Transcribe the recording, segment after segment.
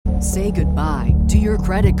Say goodbye to your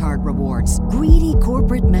credit card rewards. Greedy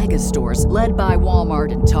corporate mega stores, led by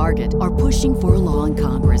Walmart and Target, are pushing for a law in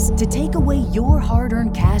Congress to take away your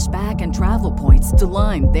hard-earned cash back and travel points to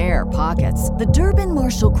line their pockets. The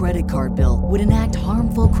Durbin-Marshall credit card bill would enact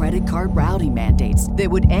harmful credit card routing mandates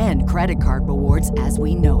that would end credit card rewards as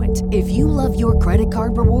we know it. If you love your credit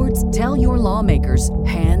card rewards, tell your lawmakers,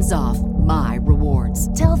 hands off my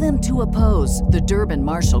rewards. Tell them to oppose the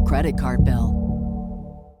Durbin-Marshall credit card bill.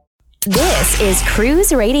 This is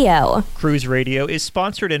Cruise Radio. Cruise Radio is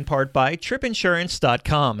sponsored in part by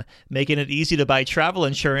TripInsurance.com, making it easy to buy travel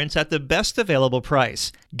insurance at the best available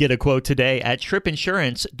price. Get a quote today at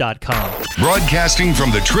TripInsurance.com. Broadcasting from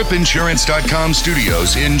the TripInsurance.com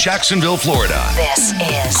studios in Jacksonville, Florida. This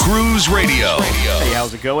is Cruise Radio. Hey,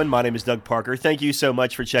 how's it going? My name is Doug Parker. Thank you so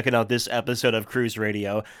much for checking out this episode of Cruise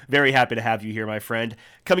Radio. Very happy to have you here, my friend.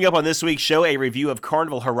 Coming up on this week's show, a review of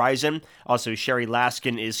Carnival Horizon. Also, Sherry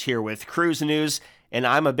Laskin is here with cruise news, and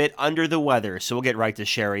I'm a bit under the weather, so we'll get right to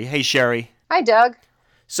Sherry. Hey, Sherry. Hi, Doug.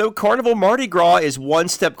 So Carnival Mardi Gras is one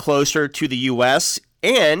step closer to the U.S.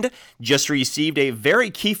 and just received a very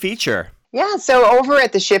key feature. Yeah, so over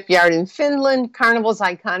at the shipyard in Finland, Carnival's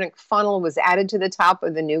iconic funnel was added to the top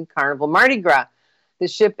of the new Carnival Mardi Gras. The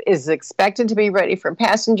ship is expected to be ready for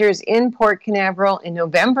passengers in Port Canaveral in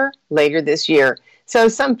November later this year. So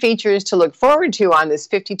some features to look forward to on this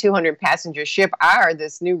 5,200 passenger ship are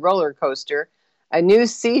this new roller coaster, a new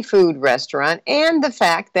seafood restaurant, and the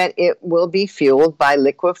fact that it will be fueled by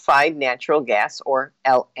liquefied natural gas, or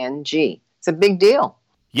LNG. It's a big deal.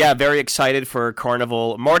 Yeah, very excited for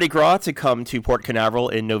Carnival Mardi Gras to come to Port Canaveral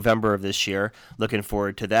in November of this year. Looking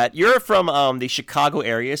forward to that. You're from the Chicago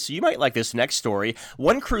area, so you might like this next story.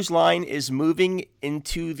 One cruise line is moving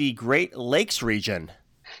into the Great Lakes region.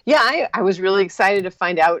 Yeah, I was really excited to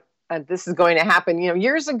find out this is going to happen. You know,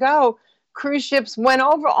 years ago, cruise ships went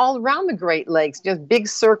over all around the Great Lakes, just big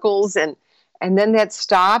circles, and then that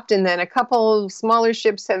stopped. And then a couple of smaller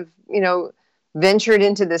ships have, ventured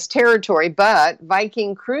into this territory. But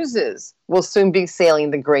Viking Cruises will soon be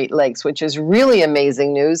sailing the Great Lakes, which is really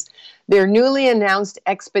amazing news. Their newly announced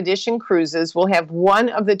expedition cruises will have one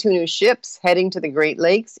of the two new ships heading to the Great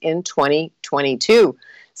Lakes in 2022.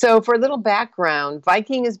 So for a little background,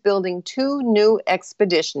 Viking is building two new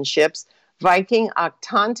expedition ships, Viking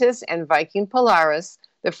Octantis and Viking Polaris,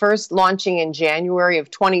 the first launching in January of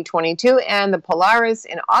 2022 and the Polaris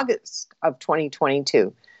in August of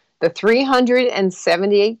 2022. The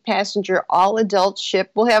 378-passenger all-adult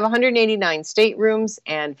ship will have 189 staterooms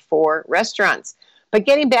and 4 restaurants. But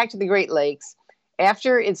getting back to the Great Lakes,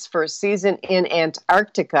 after its first season in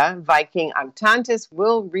Antarctica, Viking Octantis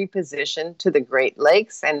will reposition to the Great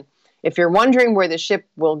Lakes. And if you're wondering where the ship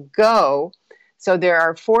will go, so there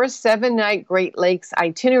are 4 7-night Great Lakes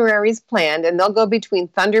itineraries planned, and they'll go between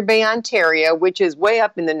Thunder Bay, Ontario, which is way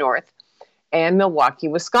up in the north, and Milwaukee,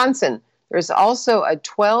 Wisconsin. There's also a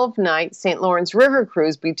 12-night St. Lawrence River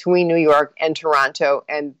cruise between New York and Toronto,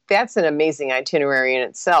 and that's an amazing itinerary in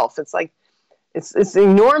itself. It's like It's an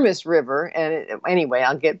enormous river, and anyway,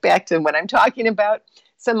 I'll get back to what I'm talking about.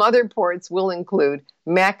 Some other ports will include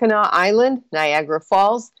Mackinac Island, Niagara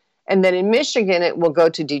Falls, and then in Michigan, it will go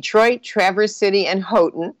to Detroit, Traverse City, and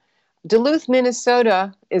Houghton. Duluth,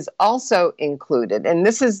 Minnesota is also included, and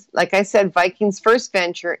this is, like I said, Viking's first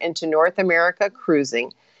venture into North America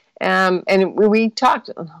cruising. And we talked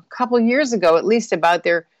a couple years ago, at least, about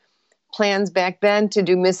their plans back then to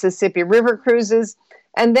do Mississippi River cruises.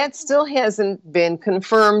 And that still hasn't been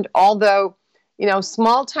confirmed, although,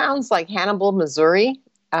 small towns like Hannibal, Missouri,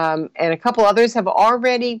 and a couple others have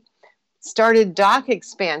already started dock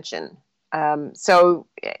expansion. So,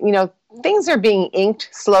 things are being inked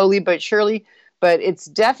slowly but surely, but it's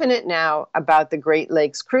definite now about the Great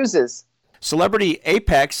Lakes cruises. Celebrity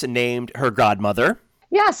Apex named her godmother.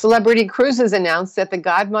 Yeah, Celebrity Cruises announced that the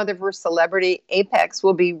godmother for Celebrity Apex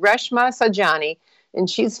will be Reshma Sajani, and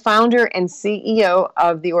she's founder and CEO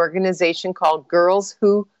of the organization called Girls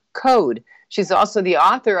Who Code. She's also the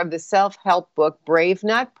author of the self-help book Brave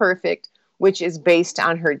Not Perfect, which is based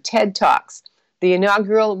on her TED Talks. The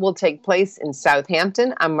inaugural will take place in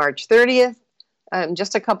Southampton on March 30th,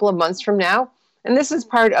 just a couple of months from now. And this is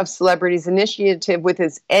part of Celebrity's initiative with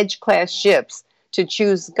its Edge-class ships to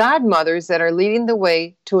choose godmothers that are leading the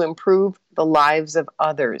way to improve the lives of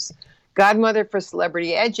others. Godmother for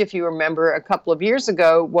Celebrity Edge, if you remember, a couple of years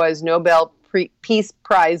ago was Nobel Peace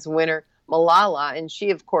Prize winner Malala, and she,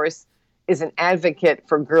 of course, is an advocate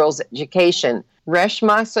for girls' education.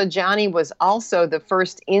 Reshma Sajani was also the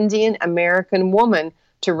first Indian American woman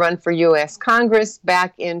to run for U.S. Congress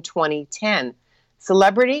back in 2010.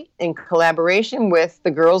 Celebrity, in collaboration with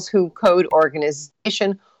the Girls Who Code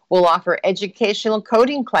organization, will offer educational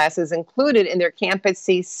coding classes included in their Campus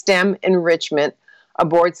C STEM enrichment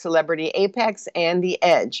aboard Celebrity Apex and the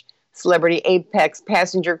Edge. Celebrity Apex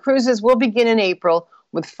passenger cruises will begin in April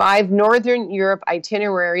with 5 Northern Europe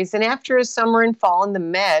itineraries, and after a summer and fall in the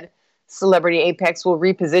Med, Celebrity Apex will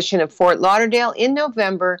reposition at Fort Lauderdale in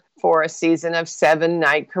November for a season of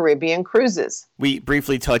 7-night Caribbean cruises. We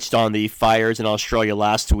briefly touched on the fires in Australia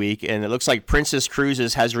last week, and it looks like Princess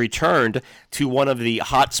Cruises has returned to one of the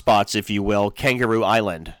hot spots, if you will, Kangaroo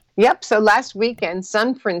Island. Yep, so last weekend,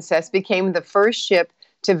 Sun Princess became the first ship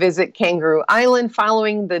to visit Kangaroo Island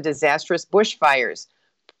following the disastrous bushfires.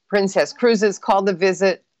 Princess Cruises called the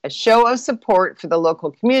visit a show of support for the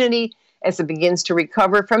local community as it begins to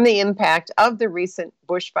recover from the impact of the recent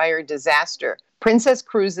bushfire disaster. Princess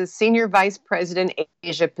Cruises Senior Vice President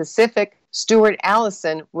Asia Pacific, Stuart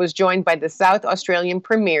Allison, was joined by the South Australian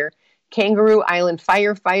Premier, Kangaroo Island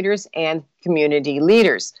firefighters, and community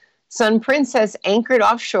leaders. Sun Princess anchored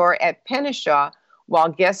offshore at Penishaw while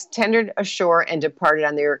guests tendered ashore and departed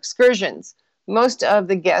on their excursions. Most of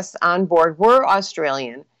the guests on board were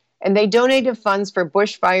Australian, and they donated funds for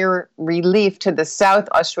bushfire relief to the South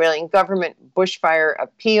Australian Government Bushfire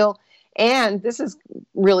Appeal. And this is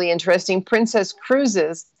really interesting. Princess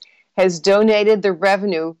Cruises has donated the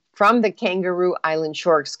revenue from the Kangaroo Island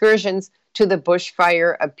shore excursions to the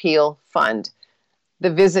Bushfire Appeal Fund.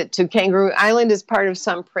 The visit to Kangaroo Island is part of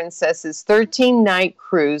Sun Princess's 13-night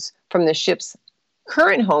cruise from the ship's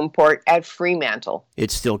current home port at Fremantle.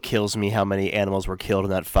 It still kills me how many animals were killed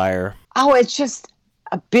in that fire. Oh, it's just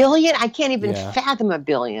a billion? I can't even fathom a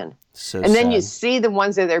billion. So and then sad. you see the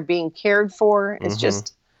ones that are being cared for. It's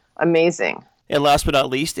just amazing. And last but not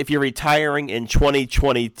least, if you're retiring in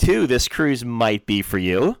 2022, this cruise might be for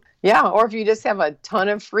you. Yeah, or if you just have a ton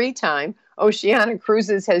of free time, Oceania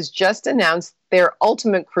Cruises has just announced their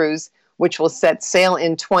ultimate cruise, which will set sail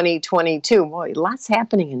in 2022. Boy, lots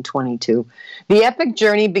happening in 22. The epic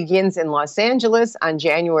journey begins in Los Angeles on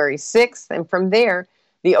January 6th, and from there,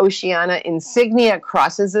 the Oceania Insignia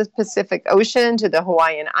crosses the Pacific Ocean to the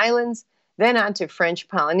Hawaiian Islands, then on to French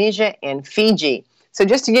Polynesia and Fiji. So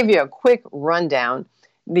just to give you a quick rundown,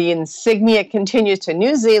 the Insignia continues to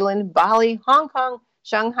New Zealand, Bali, Hong Kong,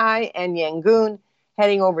 Shanghai, and Yangon.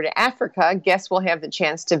 Heading over to Africa, guests will have the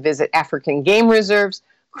chance to visit African game reserves,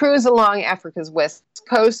 cruise along Africa's west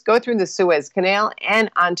coast, go through the Suez Canal, and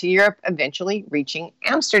onto Europe, eventually reaching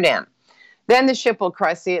Amsterdam. Then the ship will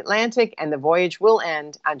cross the Atlantic, and the voyage will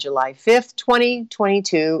end on July 5th,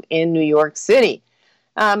 2022 in New York City.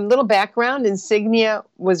 Little background, Insignia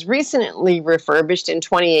was recently refurbished in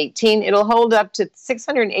 2018. It'll hold up to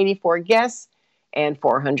 684 guests and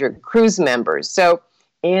 400 cruise members. So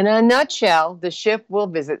in a nutshell, the ship will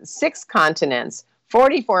visit 6 continents,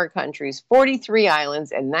 44 countries, 43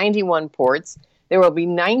 islands, and 91 ports. There will be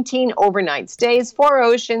 19 overnight stays, 4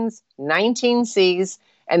 oceans, 19 seas,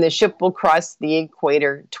 and the ship will cross the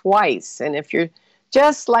equator twice. And if you're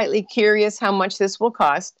just slightly curious how much this will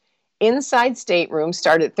cost, inside staterooms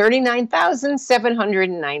start at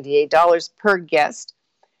 $39,798 per guest.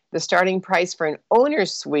 The starting price for an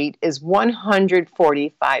owner's suite is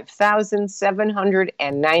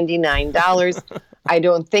 $145,799. I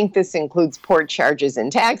don't think this includes port charges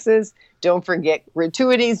and taxes. Don't forget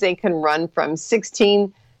gratuities. They can run from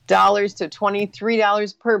 $16 to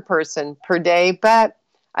 $23 per person per day. But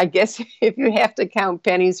I guess if you have to count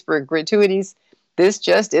pennies for gratuities, this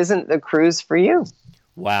just isn't the cruise for you.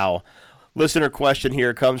 Wow. Listener question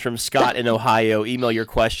here comes from Scott in Ohio. Email your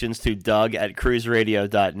questions to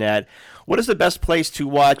doug@cruiseradio.net. What is the best place to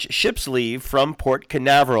watch ships leave from Port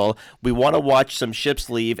Canaveral? We want to watch some ships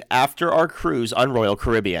leave after our cruise on Royal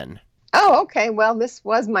Caribbean. Oh, okay. Well, this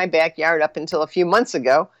was my backyard up until a few months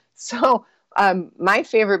ago. So my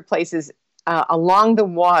favorite places along the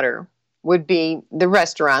water would be the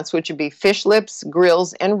restaurants, which would be Fish Lips,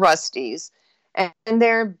 Grills, and Rusty's. And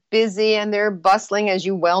they're busy and they're bustling, as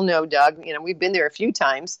you well know, Doug. You know, we've been there a few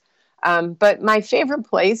times. But my favorite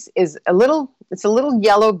place is a little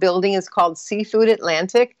yellow building. It's called Seafood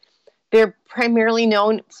Atlantic. They're primarily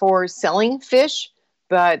known for selling fish,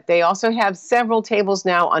 but they also have several tables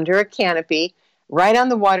now under a canopy right on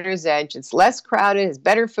the water's edge. It's less crowded, it's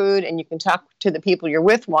better food, and you can talk to the people you're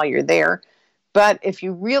with while you're there. But if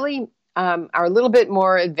you really are a little bit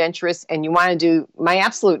more adventurous and you want to do, my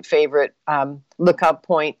absolute favorite lookup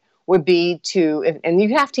point would be to, and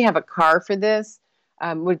you have to have a car for this,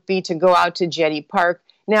 would be to go out to Jetty Park.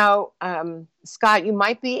 Now, Scott, you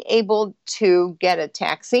might be able to get a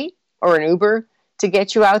taxi or an Uber to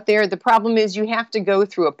get you out there. The problem is you have to go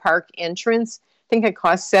through a park entrance. I think it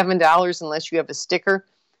costs $7 unless you have a sticker.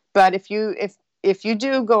 But if you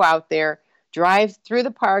do go out there, drive through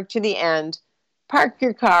the park to the end, park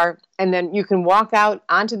your car, and then you can walk out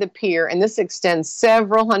onto the pier, and this extends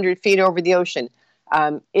several hundred feet over the ocean.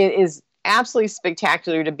 It is absolutely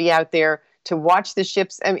spectacular to be out there to watch the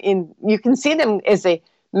ships. I mean, you can see them as they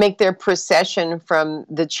make their procession from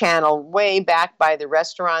the channel way back by the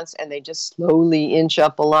restaurants, and they just slowly inch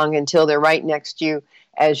up along until they're right next to you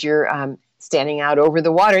as you're standing out over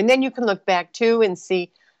the water. And then you can look back too and see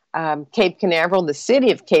Cape Canaveral, the city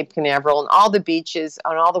of Cape Canaveral, and all the beaches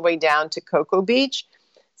on all the way down to Cocoa Beach.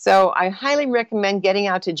 So I highly recommend getting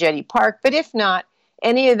out to Jetty Park. But if not,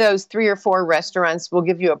 any of those 3 or 4 restaurants will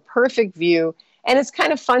give you a perfect view. And it's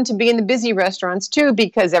kind of fun to be in the busy restaurants too,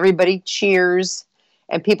 because everybody cheers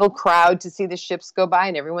and people crowd to see the ships go by,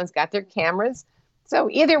 and everyone's got their cameras. So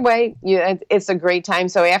either way, it's a great time.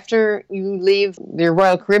 So after you leave your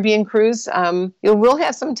Royal Caribbean cruise, you will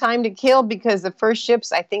have some time to kill, because the first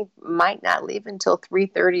ships, I think, might not leave until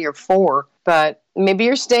 3:30 or 4. But maybe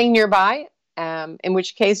you're staying nearby, in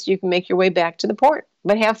which case you can make your way back to the port.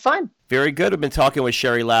 But have fun. Very good. We've been talking with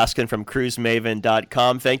Sherry Laskin from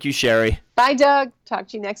cruisemaven.com. Thank you, Sherry. Bye, Doug. Talk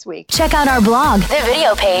to you next week. Check out our blog, the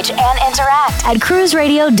video page, and interact at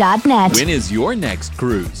cruiseradio.net. When is your next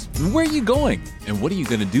cruise? Where are you going? And what are you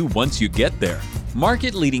going to do once you get there?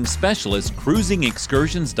 Market-leading specialist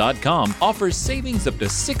CruisingExcursions.com offers savings up to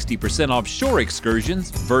 60% off shore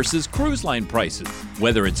excursions versus cruise line prices.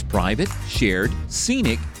 Whether it's private, shared,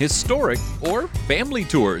 scenic, historic, or family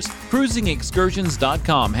tours,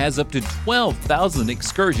 CruisingExcursions.com has up to 12,000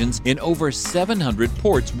 excursions in over 700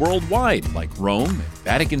 ports worldwide, like Rome,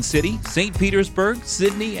 Vatican City, St. Petersburg,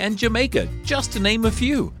 Sydney, and Jamaica, just to name a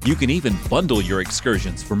few. You can even bundle your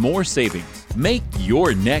excursions for more savings. Make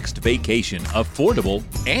your next vacation affordable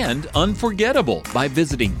and unforgettable by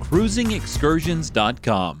visiting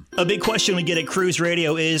CruisingExcursions.com. A big question we get at Cruise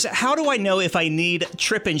Radio is, how do I know if I need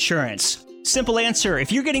trip insurance? Simple answer.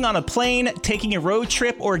 If you're getting on a plane, taking a road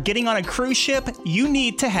trip, or getting on a cruise ship, you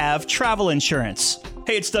need to have travel insurance.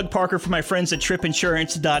 Hey, it's Doug Parker from my friends at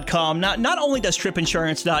TripInsurance.com. Not only does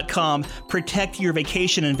TripInsurance.com protect your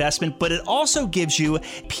vacation investment, but it also gives you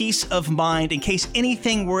peace of mind in case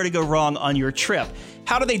anything were to go wrong on your trip.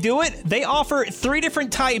 How do they do it? They offer 3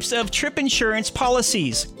 different types of trip insurance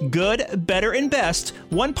policies. Good, better, and best.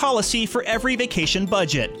 One policy for every vacation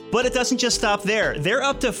budget. But it doesn't just stop there. They're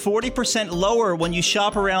up to 40% lower when you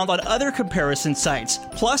shop around on other comparison sites.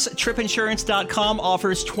 Plus, TripInsurance.com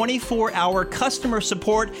offers 24-hour customer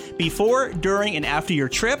support before, during, and after your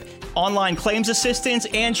trip, online claims assistance,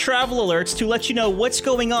 and travel alerts to let you know what's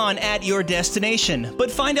going on at your destination. But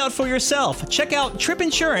find out for yourself. Check out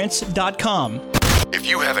TripInsurance.com. If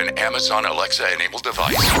you have an Amazon Alexa-enabled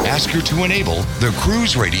device, ask her to enable the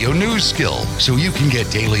Cruise Radio News skill so you can get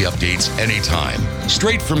daily updates anytime.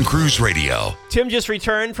 Straight from Cruise Radio. Tim just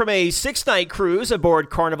returned from a 6-night cruise aboard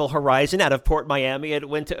Carnival Horizon out of Port Miami. It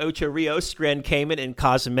went to Ocho Rios, Grand Cayman, and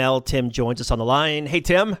Cozumel. Tim joins us on the line. Hey,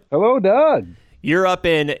 Tim. Hello, Doug. You're up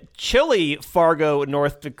in chilly Fargo,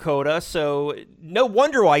 North Dakota, so no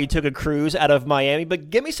wonder why you took a cruise out of Miami, but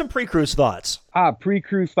give me some pre-cruise thoughts.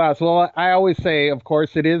 Pre-cruise thoughts. Well, I always say, of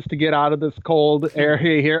course, it is to get out of this cold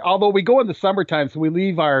area here, although we go in the summertime, so we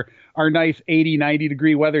leave our nice 80,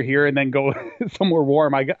 90-degree weather here and then go somewhere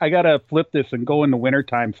warm. I got to flip this and go in the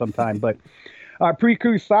wintertime sometime, but...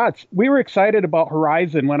 pre-cruise thoughts. We were excited about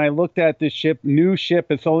Horizon when I looked at this new ship.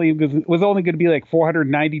 It was only going to be like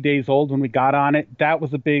 490 days old when we got on it. That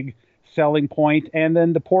was a big selling point. And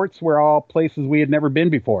then the ports were all places we had never been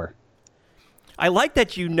before. I like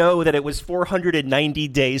that you know that it was 490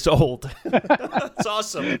 days old. That's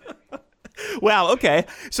awesome. Wow, okay.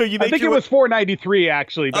 So you I think it was 493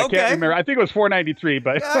 actually, but okay. I can't remember. I think it was 493,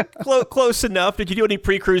 but close enough. Did you do any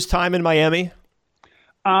pre-cruise time in Miami?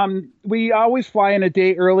 We always fly in a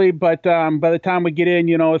day early, but by the time we get in,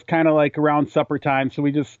 it's kind of like around supper time. So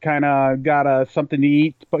we just kind of got something to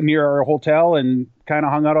eat near our hotel and kind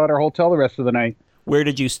of hung out at our hotel the rest of the night. Where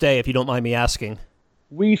did you stay, if you don't mind me asking?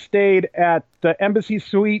 We stayed at the Embassy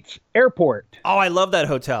Suites Airport. Oh, I love that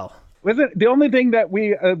hotel. Wasn't the only thing that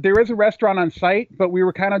there is a restaurant on site, but we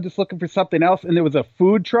were kind of just looking for something else, and there was a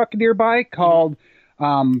food truck nearby called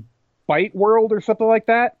Bite World or something like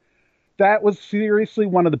that. That was seriously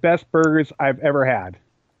one of the best burgers I've ever had.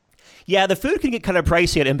 Yeah, the food can get kind of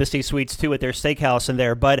pricey at Embassy Suites, too, at their steakhouse in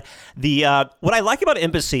there. But what I like about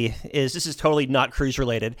Embassy is, this is totally not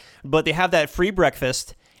cruise-related, but they have that free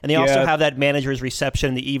breakfast, and they also have that manager's reception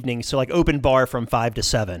in the evening, so like open bar from 5 to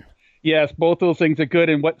 7. Yes, both those things are good.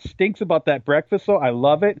 And what stinks about that breakfast, though, I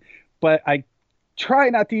love it, but I try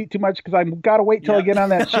not to eat too much because I've got to wait till I get on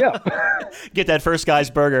that ship. Get that first guy's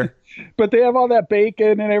burger. But they have all that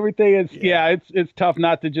bacon and everything. It's tough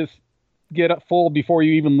not to just get full before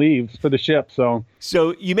you even leave for the ship. So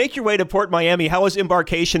you make your way to Port Miami. How was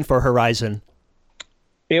embarkation for Horizon?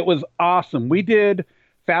 It was awesome. We did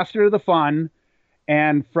Faster to the Fun,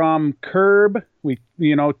 and from curb, we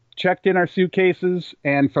checked in our suitcases,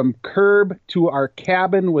 and from curb to our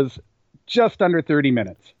cabin was just under 30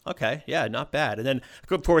 minutes. Okay, yeah, not bad. And then,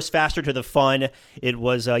 of course, Faster to the Fun, it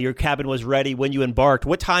was your cabin was ready when you embarked.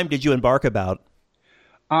 What time did you embark about?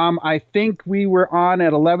 I think we were on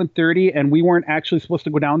at 11:30, and we weren't actually supposed to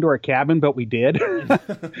go down to our cabin, but we did.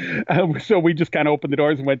 So we just kind of opened the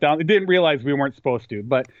doors and went down. We didn't realize we weren't supposed to,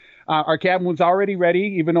 but our cabin was already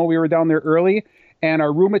ready, even though we were down there early. And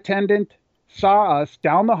our room attendant saw us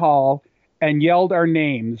down the hall and yelled our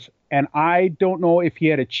names. And I don't know if he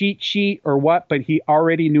had a cheat sheet or what, but he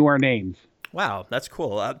already knew our names. Wow, that's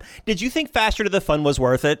cool. Did you think Faster to the Fun was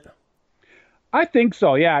worth it? I think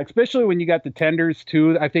so, yeah, especially when you got the tenders,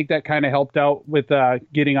 too. I think that kind of helped out with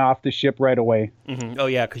getting off the ship right away. Mm-hmm. Oh,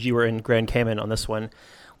 yeah, because you were in Grand Cayman on this one,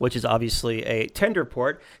 which is obviously a tender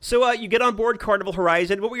port. So you get on board Carnival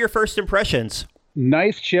Horizon. What were your first impressions?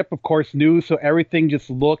 Nice ship, of course, new, so everything just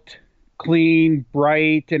looked clean,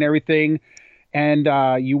 bright, and everything. And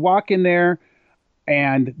you walk in there,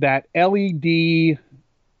 and that LED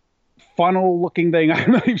funnel-looking thing,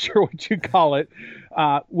 I'm not even sure what you call it,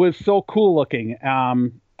 was so cool looking.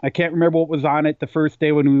 I can't remember what was on it the first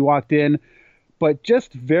day when we walked in, but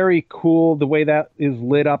just very cool the way that is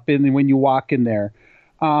lit up when you walk in there.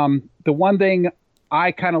 The one thing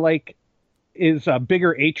I kind of like is a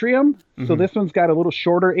bigger atrium. Mm-hmm. So this one's got a little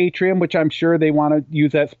shorter atrium, which I'm sure they want to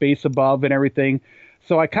use that space above and everything.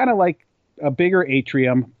 So I kind of like a bigger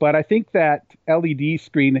atrium, but I think that LED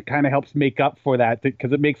screen kind of helps make up for that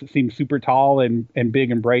because it makes it seem super tall and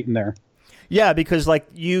big and bright in there. Yeah, because like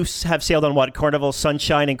you have sailed on what, Carnival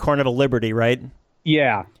Sunshine and Carnival Liberty, right?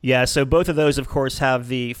 Yeah. Yeah, so both of those, of course, have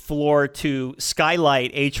the floor to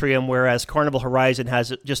skylight atrium, whereas Carnival Horizon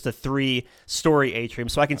has just a 3-story atrium.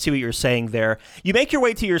 So I can see what you're saying there. You make your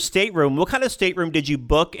way to your stateroom. What kind of stateroom did you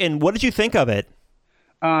book, and what did you think of it?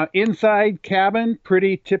 Inside cabin,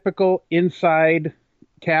 pretty typical inside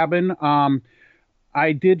cabin.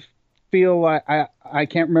 I did feel I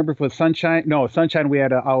can't remember if it was Sunshine. No, Sunshine we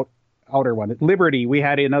had an outer one. Liberty we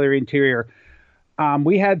had another interior.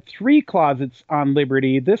 We had 3 closets on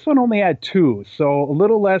Liberty. This one only had 2, so a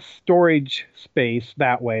little less storage space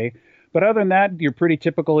that way. But other than that, your pretty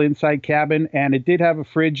typical inside cabin, and it did have a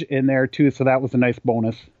fridge in there too, so that was a nice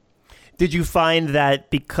bonus. Did you find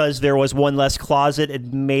that because there was one less closet,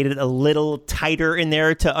 it made it a little tighter in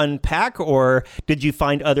there to unpack, or did you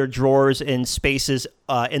find other drawers and spaces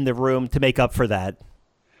in the room to make up for that?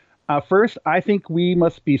 First, I think we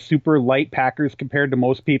must be super light packers compared to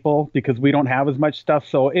most people because we don't have as much stuff.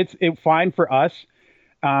 So it's fine for us.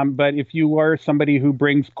 But if you are somebody who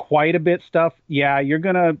brings quite a bit stuff, yeah, you're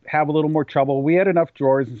going to have a little more trouble. We had enough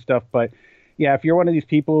drawers and stuff, but yeah, if you're one of these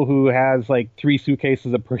people who has like 3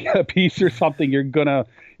 suitcases a piece or something, you're gonna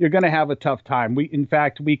have a tough time. We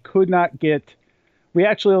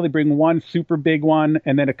actually only bring one super big one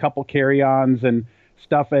and then a couple carry-ons and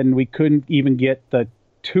stuff, and we couldn't even get the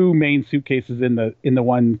 2 main suitcases in the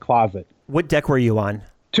one closet. What deck were you on?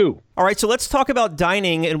 2. All right, so let's talk about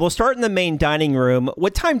dining, and we'll start in the main dining room.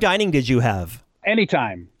 What time dining did you have?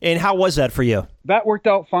 Anytime. And how was that for you? That worked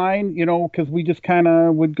out fine, because we just kind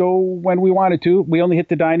of would go when we wanted to. We only hit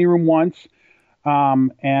the dining room once.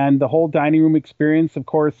 And the whole dining room experience, of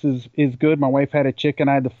course, is good. My wife had a chicken.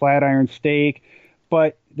 I had the flat iron steak.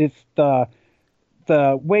 But it's the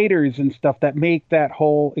waiters and stuff that make that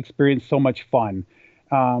whole experience so much fun.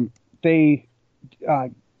 They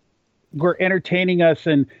were entertaining us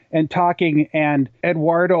and talking, and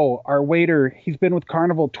Eduardo, our waiter, he's been with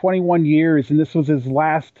Carnival 21 years, and this was his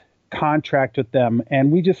last contract with them.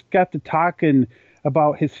 And we just got to talking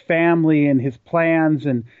about his family and his plans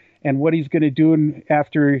and what he's going to do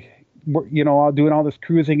after, doing all this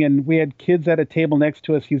cruising. And we had kids at a table next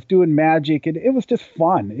to us. He was doing magic, and it was just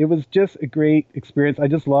fun. It was just a great experience. I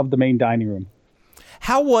just loved the main dining room.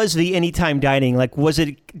 How was the anytime dining? Like, was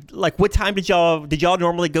it like what time did y'all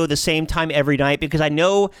normally go the same time every night? Because I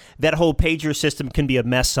know that whole pager system can be a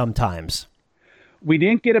mess sometimes. We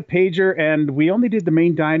didn't get a pager, and we only did the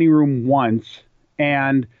main dining room once,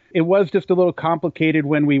 and it was just a little complicated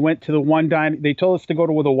when we went to the one dining. They told us to go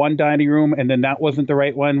to the one dining room, and then that wasn't the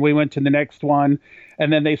right one. We went to the next one,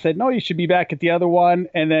 and then they said, no, you should be back at the other one,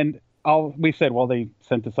 and then we said, well, they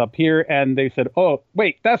sent us up here, and they said, oh,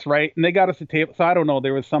 wait, that's right. And they got us a table. So I don't know.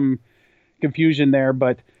 There was some confusion there,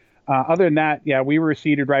 but Other than that, yeah, we were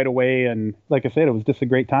seated right away. And like I said, it was just a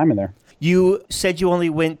great time in there. You said you only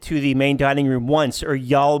went to the main dining room once. Are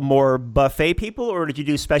y'all more buffet people, or did you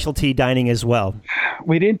do specialty dining as well?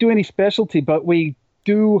 We didn't do any specialty, but we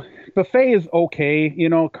do. Buffet is okay. You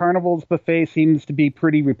know, Carnival's buffet seems to be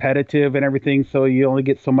pretty repetitive and everything, so you only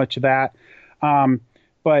get so much of that.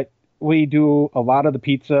 But we do a lot of the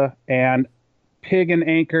pizza and Pig and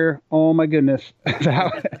Anchor. Oh my goodness.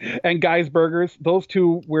 And Guy's Burgers. Those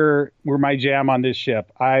two were my jam on this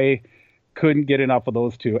ship. I couldn't get enough of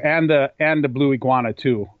those two. And the Blue Iguana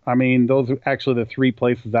too. I mean, those are actually the three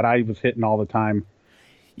places that I was hitting all the time.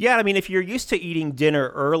 Yeah, I mean, if you're used to eating dinner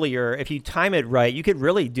earlier, if you time it right, you could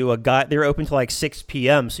really do a guy. They're open till like 6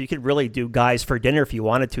 p.m., so you could really do Guys for dinner if you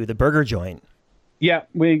wanted to, the burger joint. Yeah,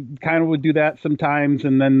 we kind of would do that sometimes,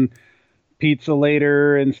 and then pizza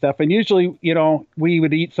later and stuff. And usually, you know, we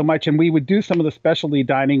would eat so much, and we would do some of the specialty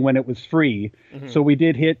dining when it was free. Mm-hmm. So we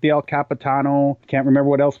did hit the El Capitano. Can't remember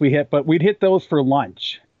what else we hit, but we'd hit those for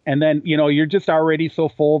lunch. And then, you know, you're just already so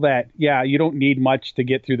full that, yeah, you don't need much to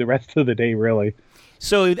get through the rest of the day, really.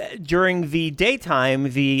 So during the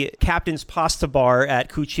daytime, the Captain's Pasta Bar at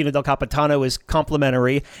Cucina del Capitano is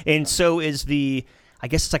complimentary, and so is the, I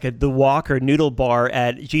guess it's like the wok or noodle bar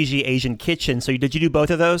at Gigi Asian Kitchen. So did you do both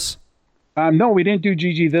of those? No, we didn't do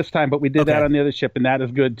Gigi this time, but we did that on the other ship, and that is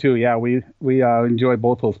good too. Yeah, we enjoy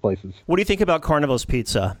both those places. What do you think about Carnival's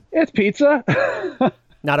pizza? It's pizza.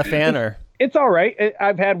 Not a fan, or? It's all right.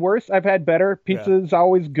 I've had worse. I've had better. Pizza is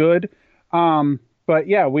always good. But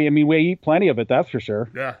yeah, we eat plenty of it, that's for sure.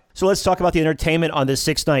 Yeah. So let's talk about the entertainment on this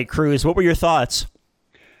 6-night cruise. What were your thoughts?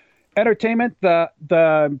 Entertainment,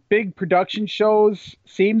 the big production shows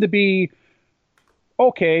seem to be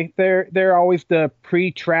okay. They're always the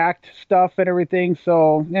pre-tracked stuff and everything,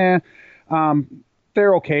 so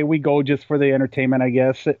they're okay. We go just for the entertainment, I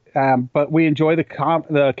guess. But we enjoy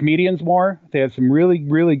the comedians more. They had some really,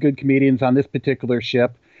 really good comedians on this particular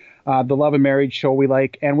ship. The Love and Marriage show we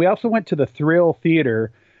like. And we also went to the Thrill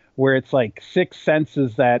Theater, where it's like Six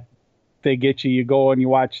Senses that they get you. You go and you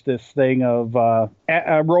watch this thing of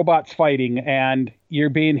robots fighting, and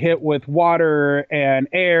you're being hit with water and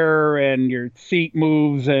air, and your seat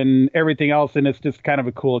moves and everything else. And it's just kind of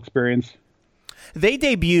a cool experience. They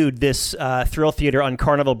debuted this Thrill Theater on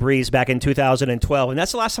Carnival Breeze back in 2012, and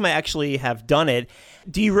that's the last time I actually have done it.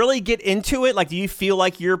 Do you really get into it? Like, do you feel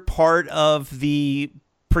like you're part of the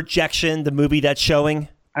projection, the movie that's showing?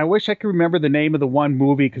 I wish I could remember the name of the one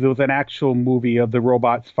movie, because it was an actual movie of the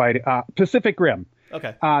robots fighting. Pacific Rim.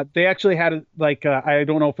 Okay. They actually had I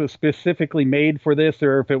don't know if it was specifically made for this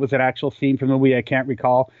or if it was an actual scene from the movie. I can't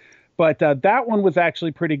recall. But that one was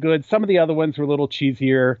actually pretty good. Some of the other ones were a little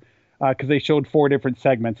cheesier because they showed 4 different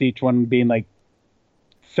segments, each one being like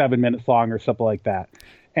 7 minutes long or something like that.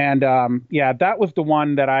 And that was the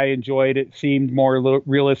one that I enjoyed. It seemed more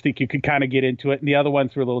realistic. You could kind of get into it. And the other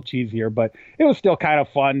ones were a little cheesier, but it was still kind of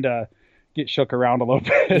fun to get shook around a little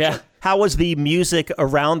bit. Yeah. How was the music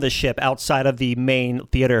around the ship outside of the main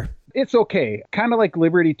theater? It's okay. Kind of like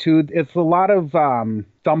Liberty too. It's a lot of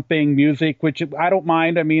thumping music, which I don't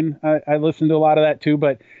mind. I mean, I listen to a lot of that too.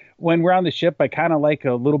 But when we're on the ship, I kind of like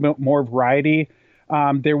a little bit more variety.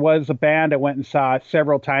 There was a band I went and saw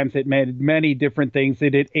several times that made many different things. They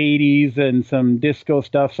did 80s and some disco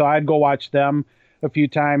stuff, so I'd go watch them a few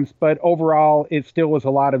times. But overall, it still was a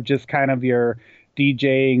lot of just kind of your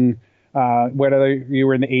DJing, whether you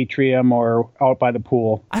were in the atrium or out by the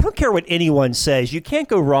pool. I don't care what anyone says. You can't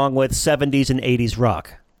go wrong with 70s and 80s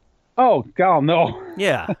rock. Oh, God, no.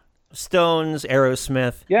 Yeah. Stones,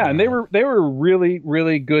 Aerosmith. Yeah, and they were really,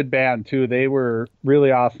 really good band too. They were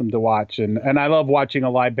really awesome to watch, and I love watching a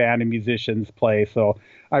live band and musicians play, so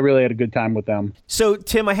I really had a good time with them. So,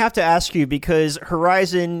 Tim, I have to ask you, because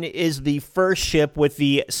Horizon is the first ship with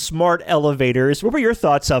the smart elevators. What were your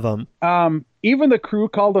thoughts of them? Even the crew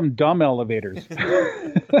called them dumb elevators.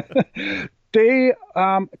 They,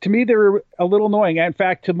 to me, they were a little annoying. In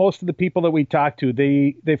fact, to most of the people that we talked to,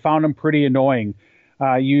 they found them pretty annoying.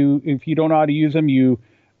 If you don't know how to use them,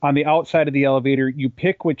 on the outside of the elevator, you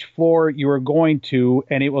pick which floor you are going to,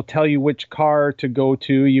 and it will tell you which car to go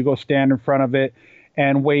to. You go stand in front of it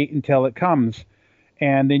and wait until it comes.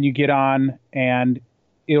 And then you get on, and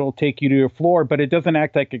it'll take you to your floor. But it doesn't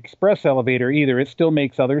act like express elevator either. It still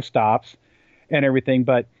makes other stops and everything.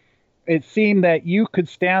 But it seemed that you could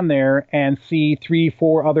stand there and see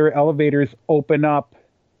 3-4 other elevators open up,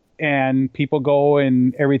 and people go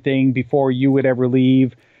and everything before you would ever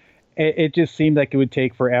leave. It just seemed like it would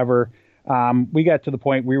take forever. We got to the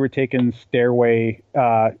point we were taking stairway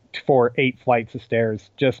for 8 flights of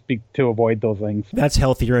stairs just to avoid those things. That's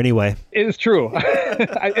healthier anyway. It is true.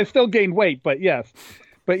 I still gained weight, but yes.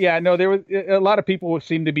 But yeah, no, there was a lot of people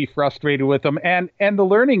seemed to be frustrated with them, and the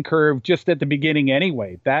learning curve just at the beginning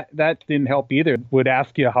anyway. That didn't help either. Would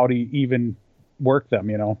ask you how to even work them,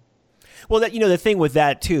 you know. Well, that the thing with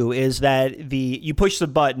that too is that you push the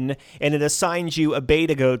button and it assigns you a bay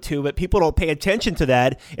to go to, but people don't pay attention to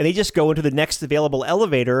that and they just go into the next available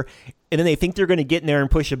elevator and then they think they're going to get in there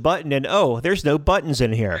and push a button and there's no buttons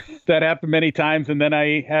in here. That happened many times, and then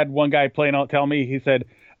I had one guy playing out tell me, he said,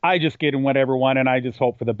 "I just get in whatever one and I just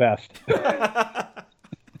hope for the best."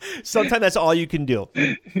 Sometimes that's all you can do.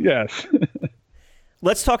 Yes.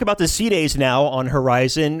 Let's talk about the sea days now on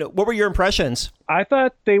Horizon. What were your impressions? I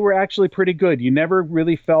thought they were actually pretty good. You never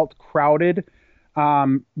really felt crowded.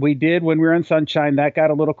 We did when we were in Sunshine. That got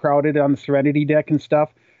a little crowded on the Serenity deck and stuff.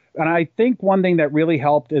 And I think one thing that really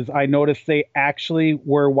helped is I noticed they actually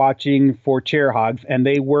were watching for chair hogs, and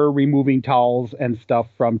they were removing towels and stuff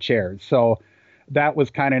from chairs. So that was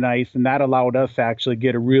kind of nice, and that allowed us to actually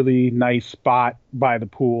get a really nice spot by the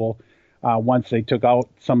pool once they took out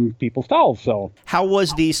some people's towels. So, how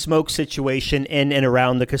was the smoke situation in and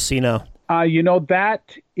around the casino?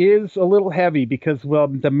 That is a little heavy because,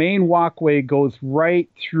 the main walkway goes right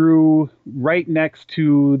next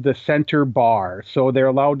to the center bar. So they're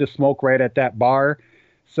allowed to smoke right at that bar.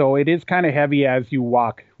 So it is kind of heavy as you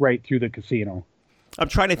walk right through the casino. I'm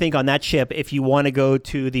trying to think on that ship, if you want to go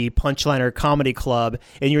to the Punchliner Comedy Club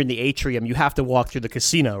and you're in the atrium, you have to walk through the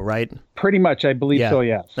casino, right? Pretty much, I believe so,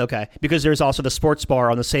 yes. Okay, because there's also the sports bar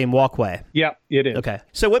on the same walkway. Yep, it is. Okay,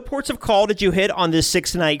 so what ports of call did you hit on this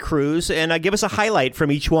 6-night cruise? And give us a highlight from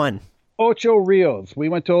each one. Ocho Rios. We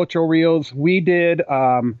went to Ocho Rios. We did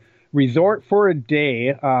Resort for a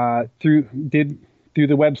Day through the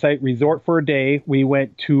website Resort for a Day. We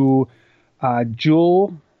went to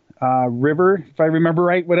Jewel River, if I remember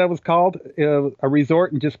right, what that was called, a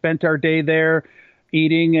resort, and just spent our day there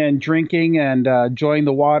eating and drinking and enjoying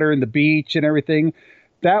the water and the beach and everything.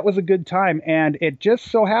 That was a good time. And it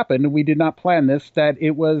just so happened, we did not plan this, that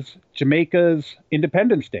it was Jamaica's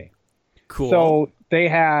Independence Day. Cool. So they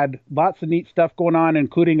had lots of neat stuff going on,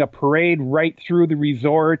 including a parade right through the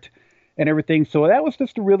resort and everything. So that was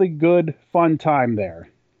just a really good, fun time there.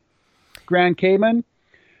 Grand Cayman,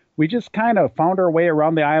 we just kind of found our way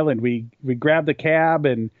around the island. We grabbed a cab,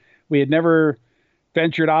 and we had never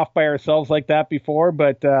ventured off by ourselves like that before,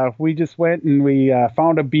 but we just went and we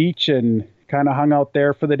found a beach and kind of hung out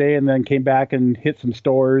there for the day, and then came back and hit some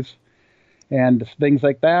stores and things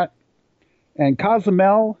like that. And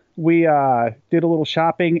Cozumel, we did a little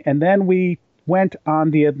shopping, and then we went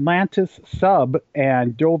on the Atlantis sub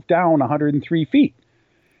and drove down 103 feet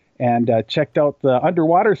and checked out the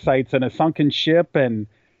underwater sites and a sunken ship, and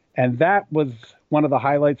that was one of the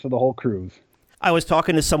highlights of the whole cruise. I was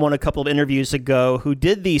talking to someone a couple of interviews ago who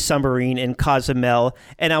did the submarine in Cozumel,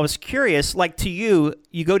 and I was curious, like to you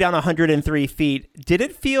go down 103 feet. Did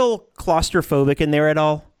it feel claustrophobic in there at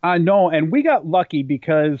all? No, and we got lucky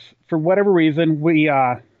because for whatever reason, we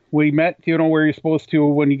met, where you're supposed to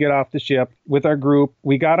when you get off the ship with our group.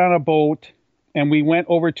 We got on a boat, and we went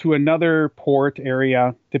over to another port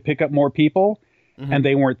area to pick up more people. Mm-hmm. And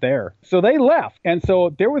they weren't there. So they left. And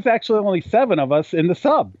so there was actually only 7 of us in the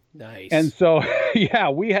sub. Nice. And so,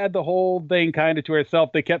 we had the whole thing kind of to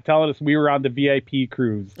ourselves. They kept telling us we were on the VIP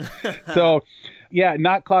cruise. So,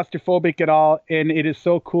 not claustrophobic at all. And it is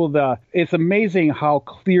so cool. It's amazing how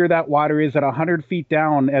clear that water is at 100 feet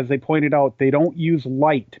down. As they pointed out, they don't use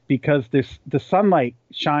light because the sunlight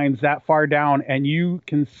shines that far down, and you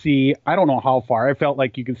can see, I don't know how far. I felt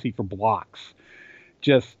like you can see for blocks.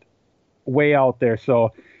 Just way out there.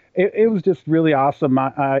 So it was just really awesome.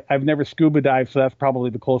 I've never scuba dived, so that's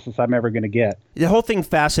probably the closest I'm ever going to get. The whole thing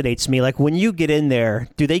fascinates me. Like, when you get in there,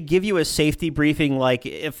 do they give you a safety briefing, like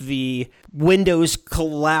if the windows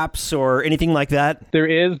collapse or anything like that? There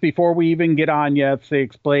is. Before we even get on, yes, they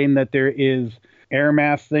explain that there is air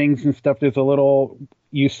mask things and stuff. There's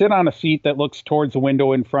you sit on a seat that looks towards the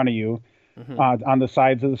window in front of you. Mm-hmm. On the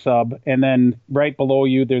sides of the sub, and then right below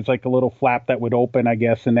you there's like a little flap that would open, I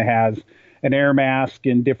guess, and it has an air mask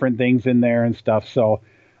and different things in there and stuff. So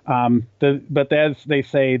but as they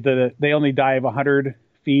say, they only dive 100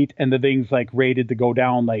 feet, and the thing's like rated to go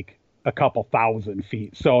down like a couple thousand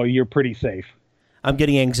feet, so you're pretty safe. I'm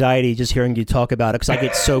getting anxiety just hearing you talk about it because I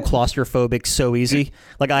get so claustrophobic so easy.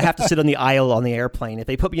 Like, I have to sit on the aisle on the airplane. If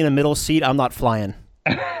they put me in a middle seat, I'm not flying.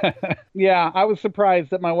 Yeah, I was surprised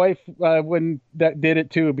that my wife when that did it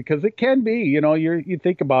too, because it can be, you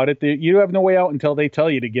think about it, you have no way out until they tell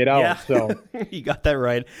you to get out. Yeah. So You got that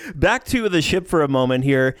right. Back to the ship for a moment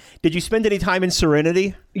here. Did you spend any time in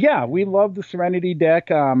Serenity? yeah, we love the Serenity deck,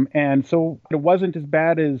 and so it wasn't as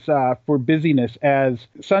bad as for busyness as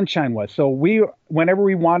Sunshine was. So whenever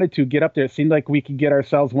we wanted to get up there, it seemed like we could get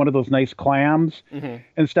ourselves one of those nice clams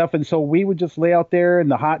and stuff, and so we would just lay out there in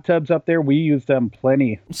the hot tubs up there. We used them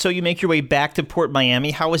plenty. So you make your way back to Port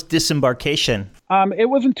Miami. How was disembarkation? It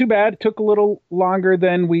wasn't too bad. It took a little longer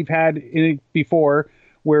than we've had before,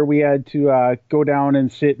 where we had to go down and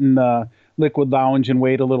sit in the liquid lounge and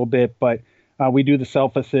wait a little bit, but we do the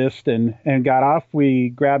self-assist and got off. We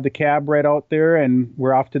grabbed a cab right out there, and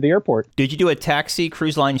we're off to the airport. Did you do a taxi,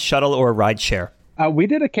 cruise line, shuttle, or ride share? We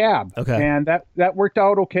did a cab, Okay. and that worked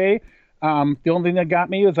out okay. The only thing that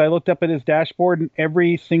got me was I looked up at his dashboard, and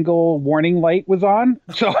every single warning light was on.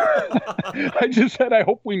 So I just said, I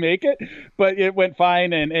hope we make it. But it went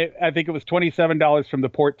fine, and I think it was $27 from the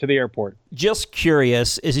port to the airport. Just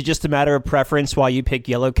curious, is it just a matter of preference why you pick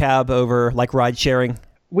Yellow Cab over like ride sharing?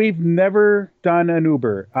 We've never done an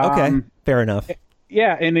Uber. Okay, fair enough.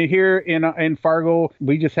 Yeah, and here in Fargo,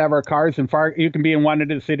 we just have our cars. In Fargo, you can be in one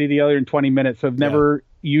end of the city, the other in 20 minutes. So I've never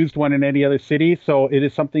used one in any other city. So it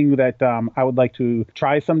is something that I would like to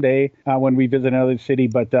try someday when we visit another city.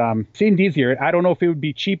 But seemed easier. I don't know if it would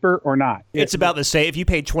be cheaper or not. It's about the same. If you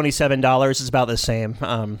paid $27, it's about the same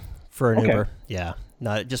for an Okay. Uber. Yeah,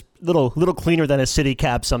 not just little cleaner than a city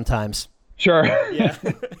cab sometimes. Sure. Yeah.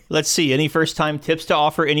 Let's see. Any first-time tips to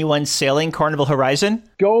offer anyone sailing Carnival Horizon?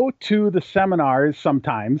 Go to the seminars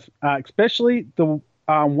sometimes, especially the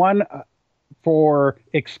one for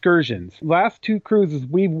excursions. Last two cruises,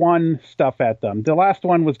 we've won stuff at them. The last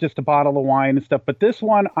one was just a bottle of wine and stuff, but this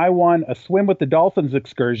one, I won a swim with the dolphins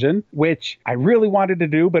excursion, which I really wanted to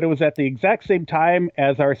do, but it was at the exact same time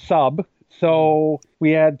as our sub. So we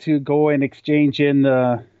had to go and exchange in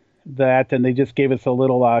that, and they just gave us a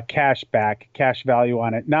little cash value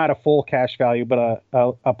on it. Not a full cash value, but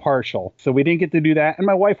a partial. So we didn't get to do that, and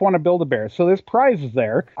my wife wanted to build a bear. So there's prizes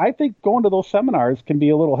there. I think going to those seminars can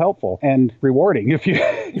be a little helpful and rewarding if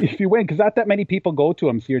you win, because not that many people go to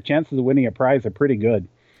them, so your chances of winning a prize are pretty good.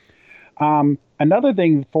 Another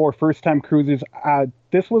thing for first-time cruisers,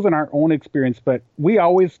 this wasn't our own experience, but we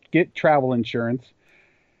always get travel insurance,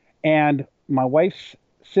 and my wife's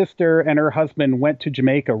sister and her husband went to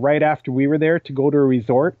Jamaica right after we were there to go to a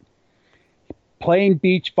resort. Playing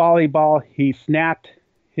beach volleyball, he snapped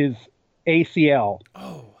his ACL.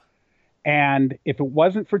 Oh. And if it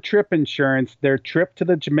wasn't for trip insurance, their trip to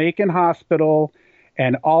the Jamaican hospital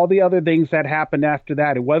and all the other things that happened after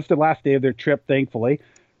that, it was the last day of their trip, thankfully.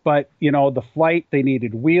 But, the flight, they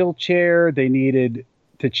needed wheelchair, they needed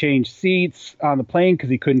to change seats on the plane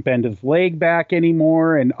because he couldn't bend his leg back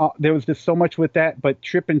anymore. And there was just so much with that. But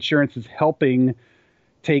trip insurance is helping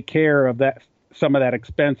take care of some of that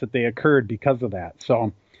expense that they incurred because of that.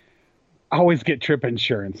 So always get trip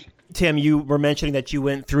insurance. Tim, you were mentioning that you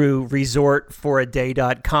went through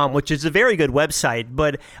resortforaday.com, which is a very good website,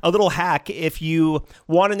 but a little hack, if you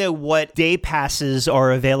want to know what day passes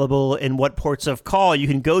are available in what ports of call, you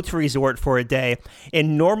can go to Resort for a Day.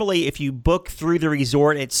 And normally, if you book through the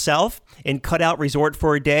resort itself and cut out Resort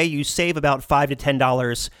for a Day, you save about $5 to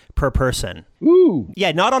 $10 per person. Ooh.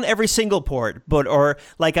 Yeah, not on every single port, or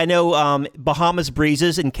like I know Bahamas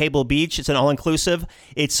Breezes in Cable Beach, it's an all-inclusive.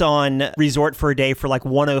 It's on Resort for a Day for like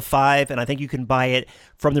 $105, and I think you can buy it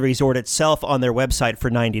from the resort itself on their website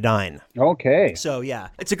for $99. Okay. So yeah,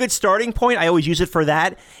 it's a good starting point. I always use it for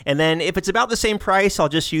that. And then if it's about the same price, I'll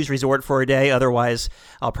just use Resort for a Day. Otherwise,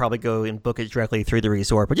 I'll probably go and book it directly through the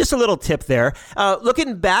resort. But just a little tip there.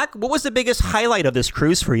 Looking back, what was the biggest highlight of this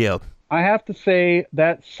cruise for you? I have to say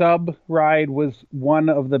that sub ride was one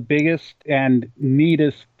of the biggest and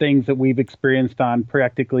neatest things that we've experienced on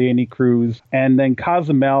practically any cruise. And then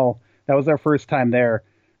Cozumel, that was our first time there.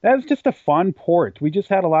 That was just a fun port. We just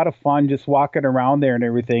had a lot of fun just walking around there and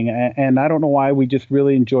everything. And I don't know why, we just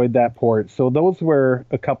really enjoyed that port. So those were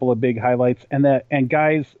a couple of big highlights. And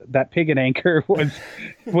guys, that Pig and Anchor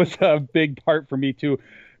was a big part for me too,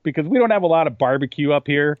 because we don't have a lot of barbecue up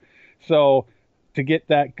here. So to get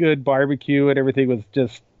that good barbecue and everything was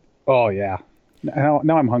just, oh yeah. Now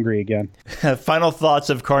I'm hungry again. Final thoughts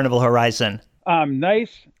of Carnival Horizon.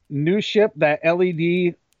 Nice new ship. That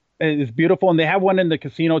LED is beautiful, and they have one in the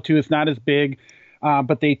casino too. It's not as big,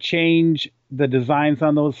 but they change the designs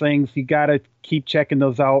on those things. You got to keep checking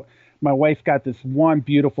those out. My wife got this one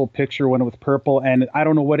beautiful picture when it was purple, and I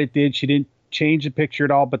don't know what it did. She didn't change the picture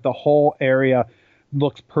at all, but the whole area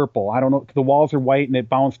looks purple. I don't know. The walls are white, and it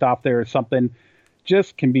bounced off there or something.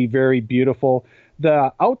 just can be very beautiful.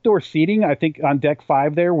 The outdoor seating, I think on deck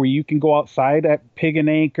 5 there, where you can go outside at Pig and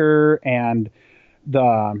Anchor and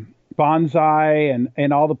the Bonsai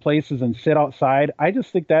and all the places and sit outside. I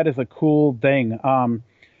just think that is a cool thing.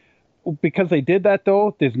 Because they did that,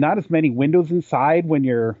 though, there's not as many windows inside when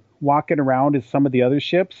you're walking around as some of the other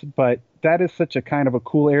ships, but that is such a kind of a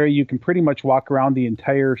cool area. You can pretty much walk around the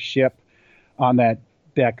entire ship on that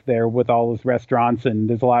deck there with all those restaurants, and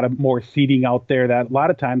there's a lot of more seating out there that a lot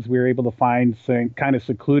of times we were able to find some kind of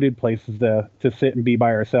secluded places to sit and be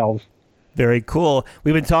by ourselves. Very cool.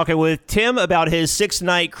 We've been talking with Tim about his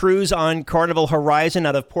 6-night cruise on Carnival Horizon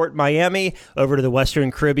out of Port Miami over to the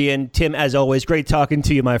Western Caribbean. Tim, as always, great talking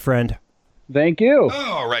to you, my friend. Thank you.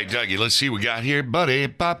 All right, Dougie, let's see what we got here, buddy.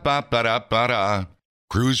 Ba-ba-ba-da-ba-da.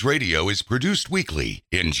 Cruise Radio is produced weekly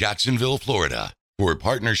in Jacksonville, Florida. For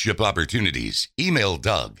partnership opportunities, email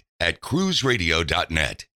Doug at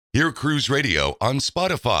cruiseradio.net. Hear Cruise Radio on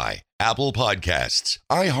Spotify, Apple Podcasts,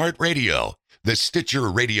 iHeartRadio, the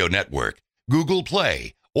Stitcher Radio Network, Google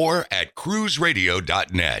Play, or at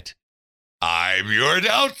cruiseradio.net. I'm your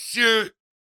announcer,